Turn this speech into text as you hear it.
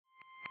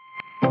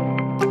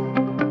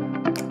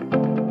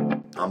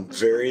I'm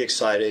very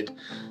excited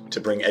to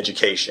bring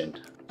education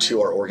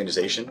to our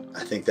organization.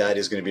 I think that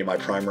is going to be my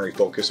primary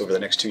focus over the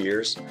next 2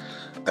 years.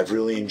 I've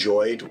really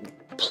enjoyed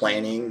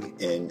planning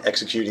and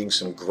executing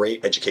some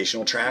great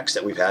educational tracks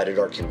that we've had at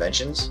our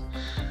conventions.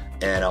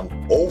 And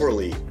I'm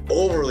overly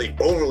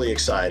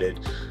excited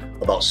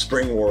about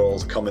Spring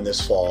World coming this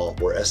fall,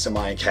 where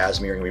SMI and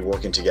Casimir are going to be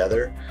working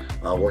together.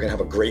 We're going to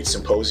have a great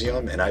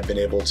symposium, and I've been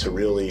able to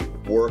really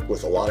work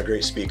with a lot of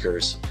great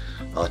speakers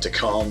to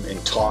come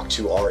and talk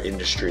to our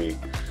industry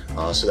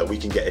so that we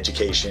can get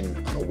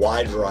education on a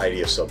wide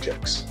variety of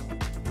subjects.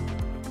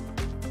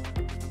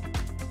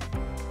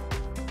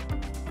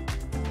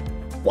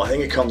 Well, I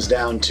think it comes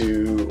down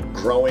to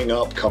growing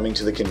up, coming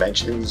to the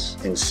conventions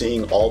and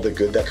seeing all the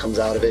good that comes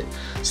out of it,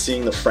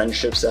 seeing the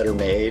friendships that are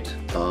made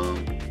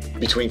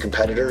between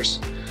competitors.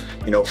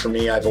 You know, for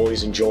me, I've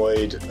always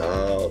enjoyed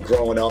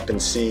growing up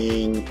and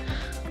seeing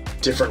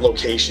different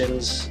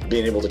locations,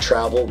 being able to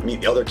travel,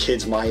 meet other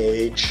kids my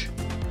age,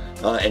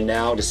 and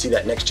now to see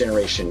that next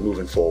generation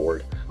moving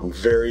forward. I'm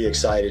very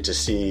excited to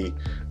see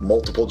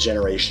multiple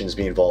generations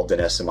be involved in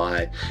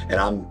SMI,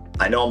 and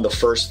I know I'm the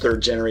first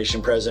third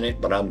generation president,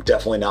 but I'm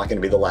definitely not going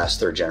to be the last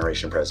third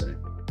generation president.